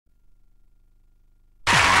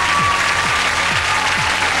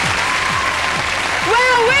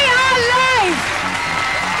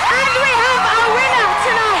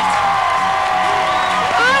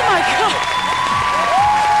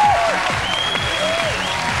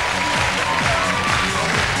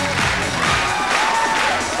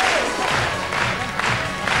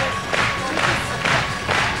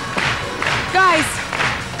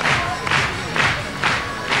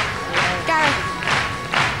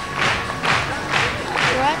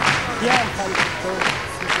Yeah, I'm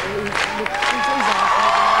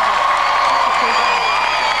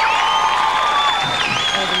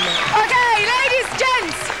Okay, ladies,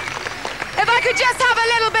 gents, if I could just have a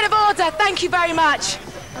little bit of order, thank you very much.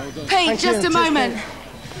 Pete, just a moment.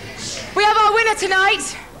 We have our winner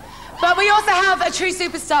tonight, but we also have a true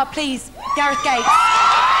superstar, please, Gareth Gates.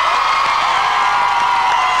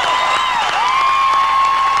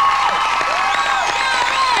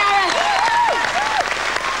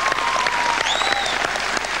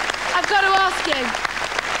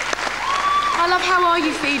 My love, how are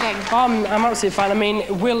you feeling? I'm absolutely fine. I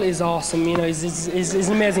mean, Will is awesome, you know, he's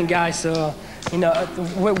an amazing guy, so, you know,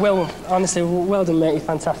 Will, honestly, well done, mate, you're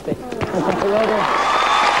fantastic. Well done.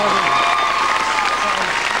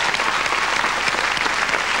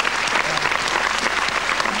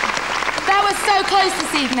 That was so close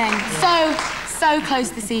this evening, so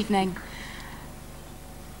close this evening.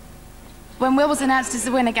 When Will was announced as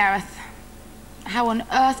the winner, Gareth, how on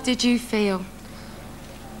earth did you feel?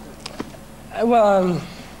 Well,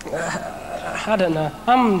 I don't know.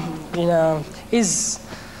 You know, he's...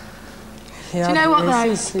 Yeah, do you know what,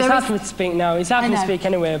 though? It's hard for me to speak now. It's hard for me to speak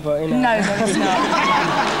anyway, but, you know... No, it's not.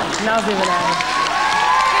 Now's the night.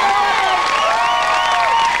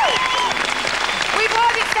 We've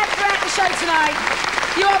heard it said throughout the show tonight.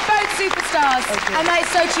 You are both superstars. And that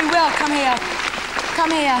is so true. Will, come here.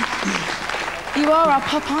 Come here. You are our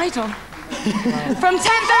pop idol. From 10,000 to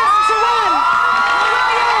 1.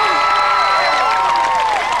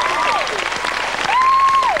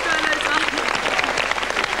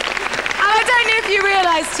 You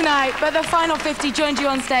realised tonight, but the final 50 joined you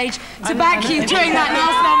on stage to back you during that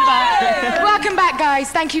last number. Welcome back,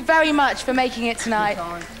 guys. Thank you very much for making it tonight.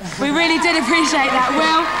 We really did appreciate that.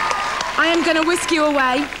 Will, I am going to whisk you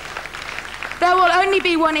away. There will only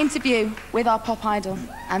be one interview with our pop idol,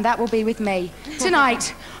 and that will be with me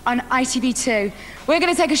tonight on ITV2. We're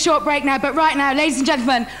going to take a short break now, but right now, ladies and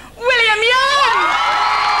gentlemen, William Young!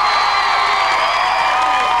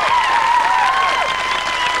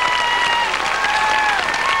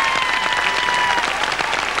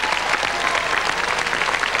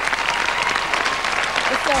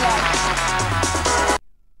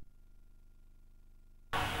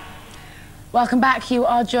 Welcome back. You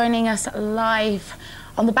are joining us live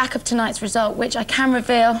on the back of tonight's result, which I can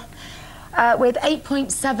reveal with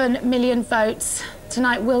 8.7 million votes.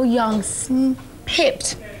 Tonight, Will Young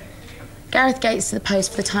pipped Gareth Gates to the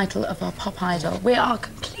post for the title of our pop idol. We are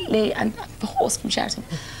completely, and the horse from shouting,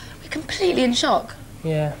 we're completely in shock.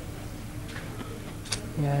 Yeah.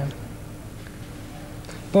 Yeah.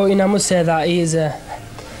 But, you know, I must say that he is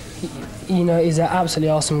you know, he's an absolutely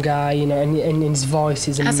awesome guy, you know, and his voice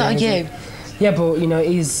is amazing. That's all you. Yeah, but, you know,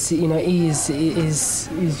 he's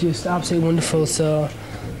just absolutely wonderful, so,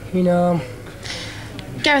 you know...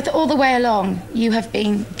 Gareth, all the way along, you have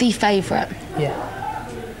been the favourite. Yeah.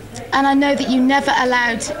 And I know that you never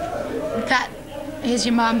allowed that... Here's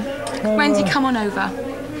your mum. Wendy, come on over.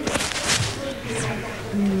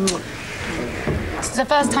 This is the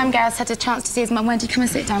first time Gareth's had a chance to see his mum. Wendy, come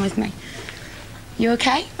and sit down with me. You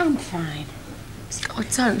OK? I'm fine. God,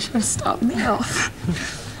 don't. You're going to start me off.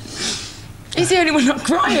 He's the only one not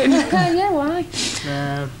crying. Yeah, why?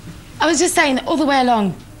 I was just saying that all the way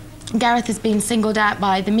along, Gareth has been singled out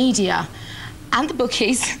by the media and the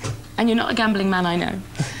bookies, and you're not a gambling man, I know,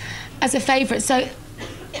 as a favourite. So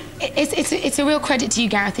it's a real credit to you,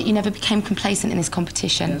 Gareth, that you never became complacent in this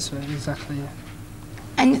competition. That's right, exactly, yeah.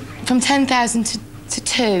 And from 10,000 to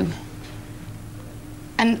 2,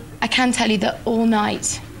 and I can tell you that all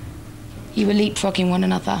night you were leapfrogging one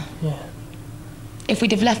another. Yeah. If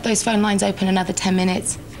we'd have left those phone lines open another 10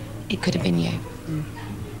 minutes, it could have been you. Mm.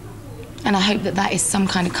 And I hope that that is some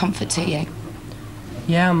kind of comfort to you.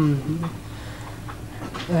 Yeah, I'm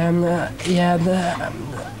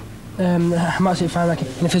absolutely fine. Like,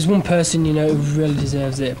 and if there's one person, you know, who really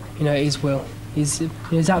deserves it, you know, it is Will. He's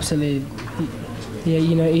absolutely, yeah,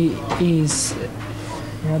 you know, he's,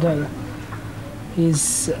 I don't know,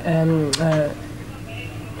 he's,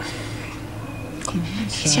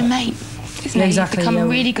 he's your mate. Isn't yeah, it? exactly, You've become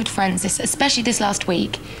yeah, really good friends, especially this last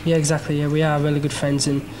week. Yeah, exactly. Yeah, we are really good friends,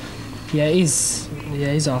 and yeah, he's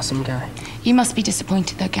an awesome guy. You must be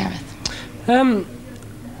disappointed, though, Gareth.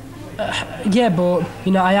 Yeah, but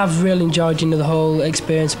you know, I have really enjoyed, you know, the whole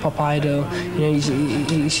experience of Pop Idol. You know,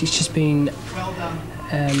 it's just been,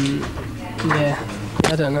 yeah,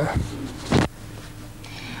 I don't know.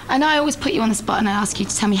 I know I always put you on the spot and I ask you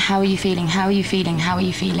to tell me how are you feeling, how are you feeling, how are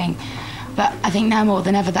you feeling. But I think now more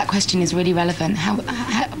than ever that question is really relevant.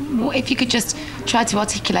 If you could just try to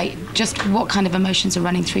articulate just what kind of emotions are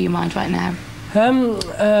running through your mind right now.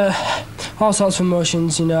 all sorts of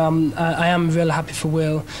emotions. You know, I am really happy for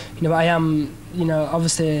Will. You know, I am. You know,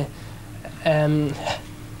 obviously. I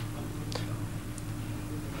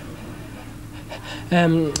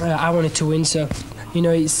wanted to win, so you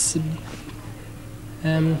know it's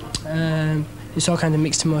all kind of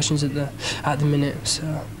mixed emotions at the minute.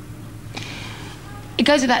 So it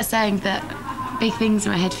goes without saying that big things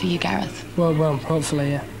are ahead for you, Gareth. Well,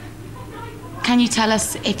 hopefully, yeah. Can you tell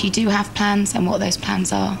us if you do have plans and what those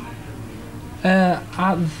plans are?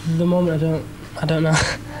 At the moment, I don't know.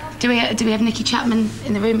 Do we have Nicky Chapman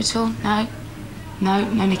in the room at all? No,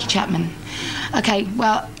 Nicky Chapman. Okay,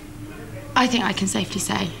 well, I think I can safely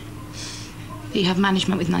say that you have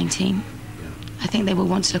management with 19. I think they will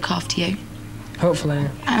want to look after you. Hopefully. And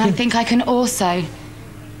I think I can also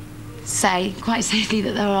say quite safely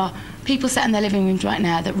that there are people sat in their living rooms right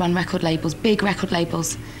now that run record labels, big record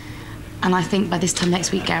labels. And I think by this time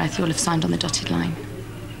next week, Gareth, you'll have signed on the dotted line.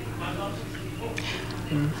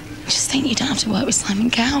 Just think you don't have to work with Simon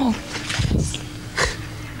Cowell.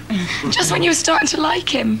 Just when you were starting to like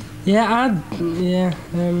him. Yeah, I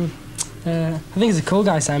think he's a cool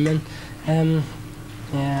guy, Simon. Yeah,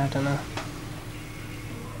 I don't know.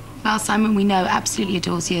 Well, Simon, we know, absolutely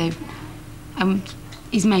adores you.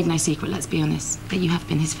 He's made no secret, let's be honest, that you have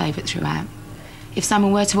been his favourite throughout. If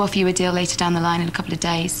Simon were to offer you a deal later down the line in a couple of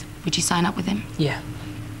days, would you sign up with him? Yeah.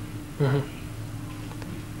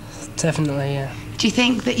 Definitely, yeah. Do you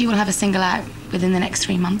think that you will have a single out within the next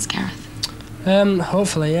 3 months, Gareth?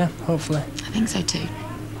 Hopefully, yeah, hopefully. I think so too.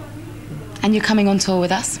 And you're coming on tour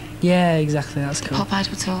with us? Yeah, exactly, that's cool. Pop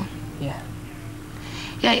Idol tour? Yeah.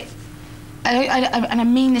 Yeah, and I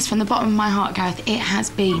mean this from the bottom of my heart, Gareth. It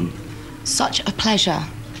has been such a pleasure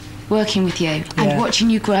working with you and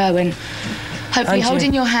watching you grow and hopefully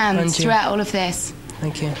holding your hands throughout all of this.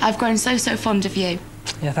 Thank you. I've grown so fond of you.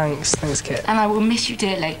 Yeah, thanks, Kit. And I will miss you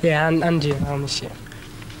dearly. Yeah, and you, I'll miss you.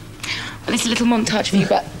 Well, it's a little montage for you,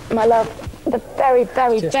 but my love, the very,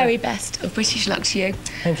 very, very best of British luck to you.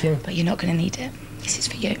 Thank you. But you're not going to need it. This is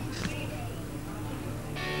for you.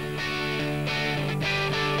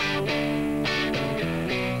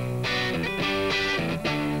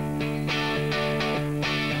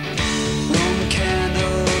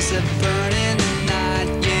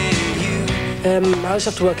 I just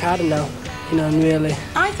have to work harder now, you know, and really.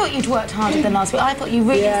 I thought you'd worked harder than last week. I thought you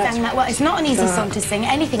really sang that well. It's not an easy song to sing,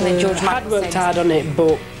 anything that George Michael sings. I had worked hard on it,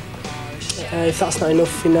 but if that's not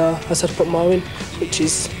enough, you know, I just had to put more in, which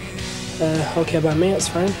is okay by me, that's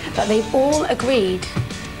fine. But they've all agreed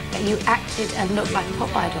that you acted and looked like a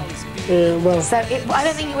pop idol. Well. So I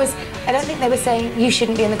don't think they were saying you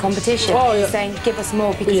shouldn't be in the competition. Oh, They were saying give us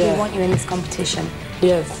more because we want you in this competition.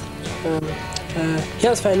 Yeah.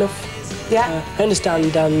 That's fair enough. Yeah. I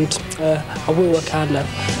understand, and I will work hard now.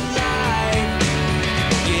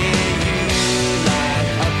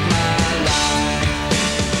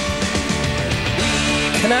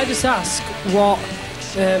 Can I just ask what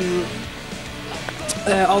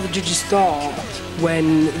all the judges thought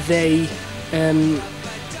when they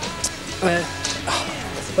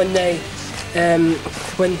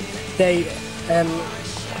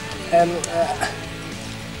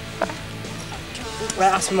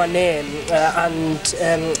asked for my name and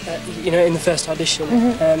you know, in the first audition,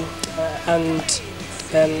 and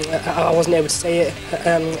I wasn't able to say it.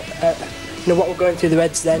 You know what were going through their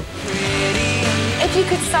heads then. If you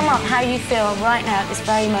could sum up how you feel right now at this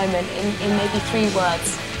very moment in maybe 3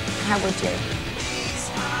 words, how would you?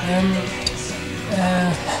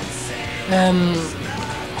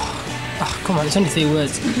 Oh, come on, it's only 3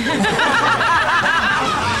 words.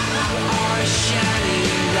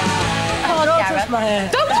 Don't touch my hair.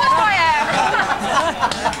 Don't touch my hair!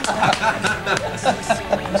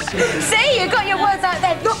 See, you got your words out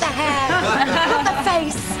there. Not the hair, not the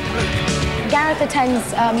face. Gareth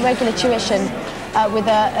attends regular tuition with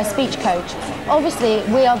a speech coach. Obviously,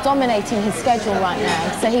 we are dominating his schedule right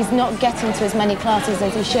now, so he's not getting to as many classes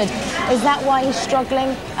as he should. Is that why he's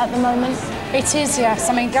struggling at the moment? It is, yes.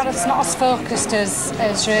 I mean, Gareth's not as focused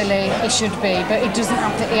as really he should be, but he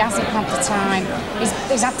hasn't had the time.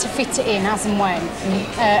 He's had to fit it in as and when.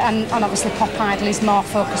 And obviously Pop Idol, he's more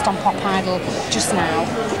focused on Pop Idol just now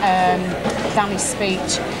than his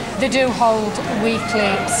speech. They do hold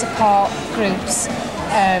weekly support groups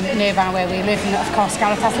nearby where we live, and of course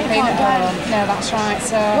Gareth hasn't been at home. No, that's right.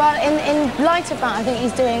 So. Well, in light of that, I think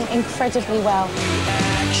he's doing incredibly well.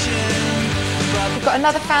 We've got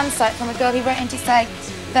another fan site from a girl who wrote in to say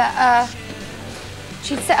that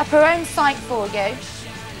she'd set up her own site for you.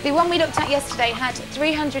 The one we looked at yesterday had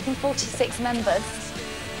 346 members.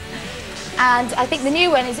 And I think the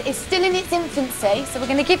new one is still in its infancy, so we're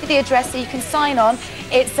going to give you the address so you can sign on.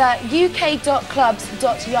 It's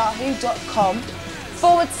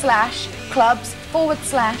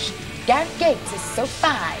uk.clubs.yahoo.com/clubs/Gareth Gates is so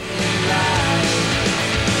fine.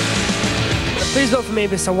 Please vote for me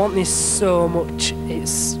because I want this so much.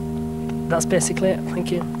 That's basically it.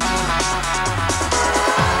 Thank you.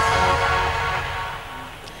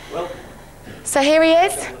 So here he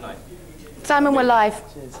is. Simon, we're live.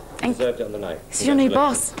 Deserved it on the night. This is your new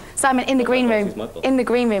boss. Simon, in the green room. In the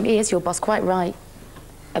green room. He is your boss, quite right.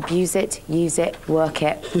 Abuse it, use it, work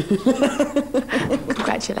it.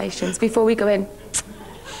 Congratulations. Before we go in,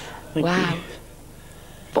 wow.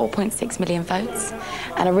 4.6 million votes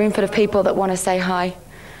and a room full of people that want to say hi.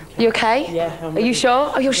 You okay? Yeah, Are you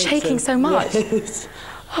sure? Oh, you're shaking so much. Yes.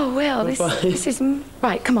 Oh, Will, this is...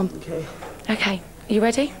 Right, come on. Okay. Okay, are you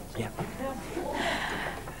ready? Yeah.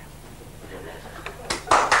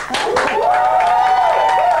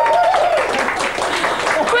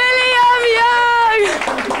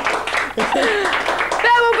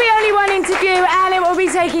 There will be only one interview and it will be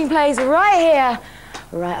taking place right here,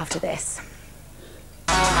 right after this.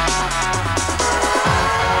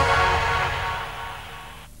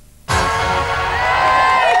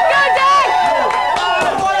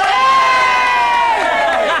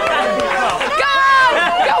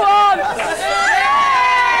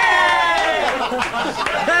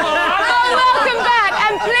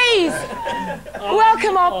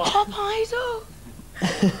 Welcome our pop idol.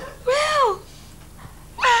 Will.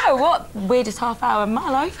 Wow, what weirdest half hour in my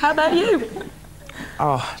life. How about you?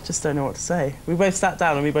 Oh, I just don't know what to say. We both sat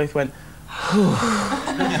down and we both went,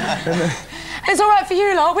 It's all right for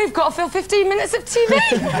you lot. We've got to fill 15 minutes of TV.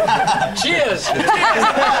 Cheers!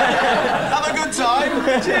 Have a good time.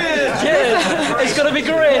 Cheers! Cheers! It's going to be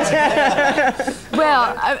great.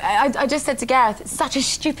 Well, I just said to Gareth, it's such a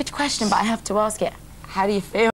stupid question, but I have to ask it. How do you feel?